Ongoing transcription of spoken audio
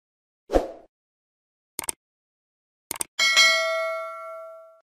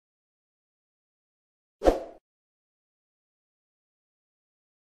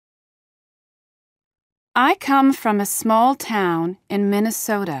I come from a small town in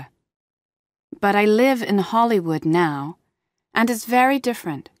Minnesota, but I live in Hollywood now, and it's very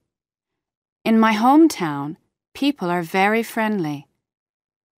different. In my hometown, people are very friendly.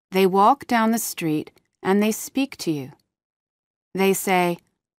 They walk down the street and they speak to you. They say,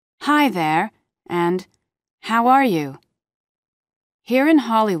 "Hi there," and "How are you?" Here in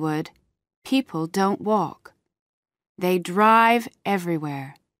Hollywood, people don't walk. They drive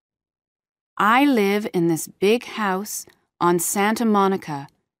everywhere. I live in this big house on Santa Monica,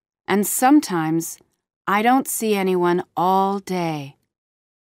 and sometimes I don't see anyone all day.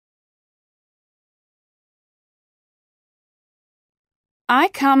 I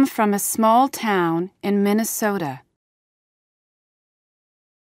come from a small town in Minnesota.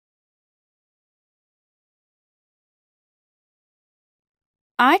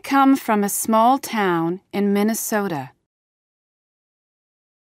 I come from a small town in Minnesota.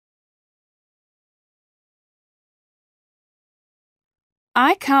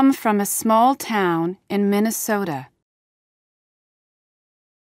 I come from a small town in Minnesota.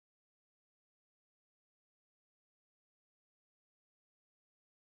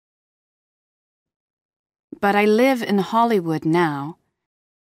 But I live in Hollywood now.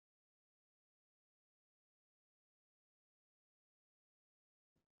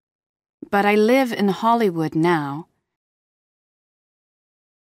 But I live in Hollywood now.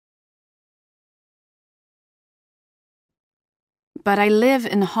 But I live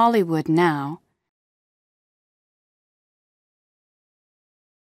in Hollywood now.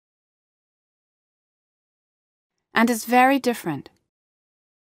 And it's very different.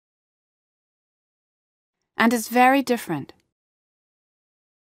 And it's very different.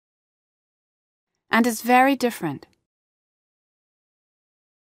 And it's very different.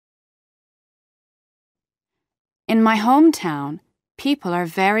 In my hometown, people are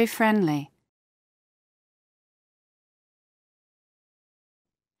very friendly.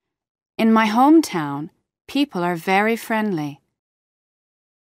 In my hometown, people are very friendly.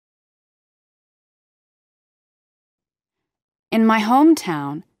 In my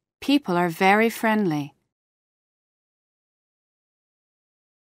hometown, people are very friendly.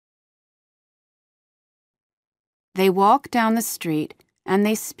 They walk down the street and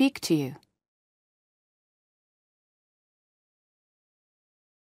they speak to you.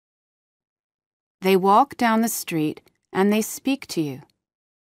 They walk down the street and they speak to you.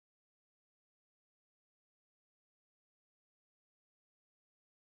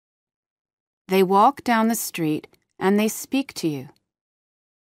 They walk down the street and they speak to you.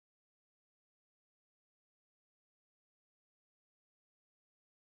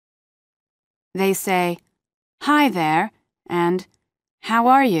 They say, "Hi there," and "How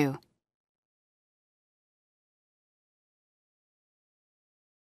are you?"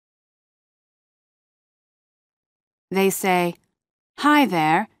 They say, "Hi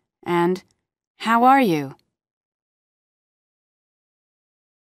there," and "How are you?"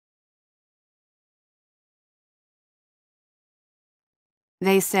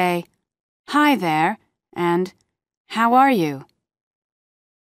 They say, "Hi there," and "How are you?"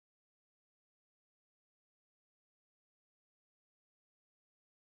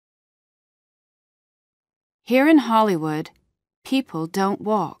 Here in Hollywood, people don't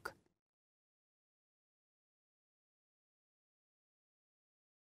walk.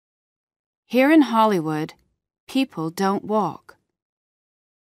 Here in Hollywood, people don't walk.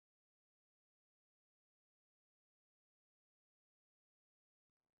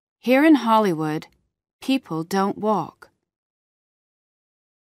 Here in Hollywood, people don't walk.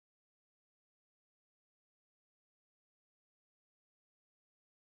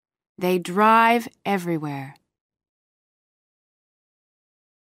 They drive everywhere.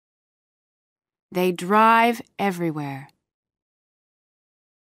 They drive everywhere.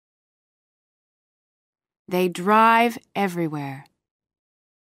 They drive everywhere.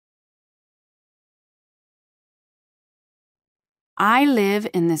 I live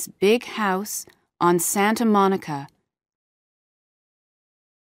in this big house on Santa Monica.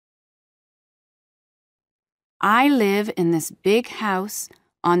 I live in this big house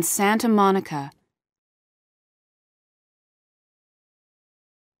on Santa Monica.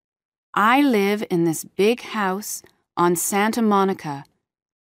 I live in this big house on Santa Monica.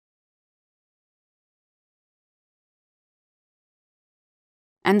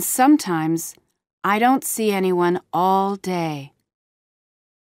 And sometimes I don't see anyone all day.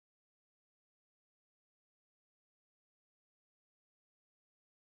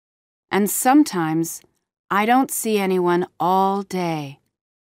 And sometimes I don't see anyone all day.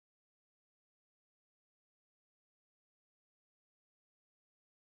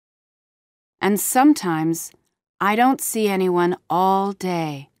 and sometimes I don't see anyone all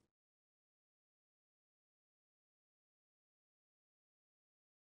day.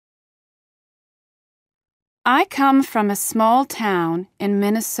 I come from a small town in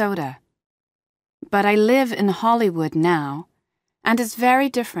Minnesota, but I live in Hollywood now, and it's very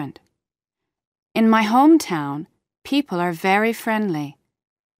different. In my hometown, people are very friendly.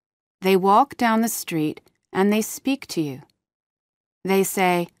 They walk down the street and they speak to you. They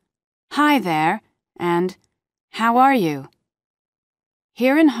say, "Hi there," and "How are you?"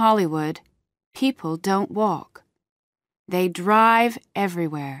 Here in Hollywood, people don't walk. They drive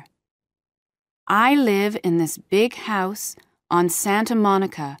everywhere. I live in this big house on Santa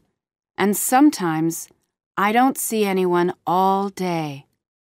Monica, and sometimes I don't see anyone all day.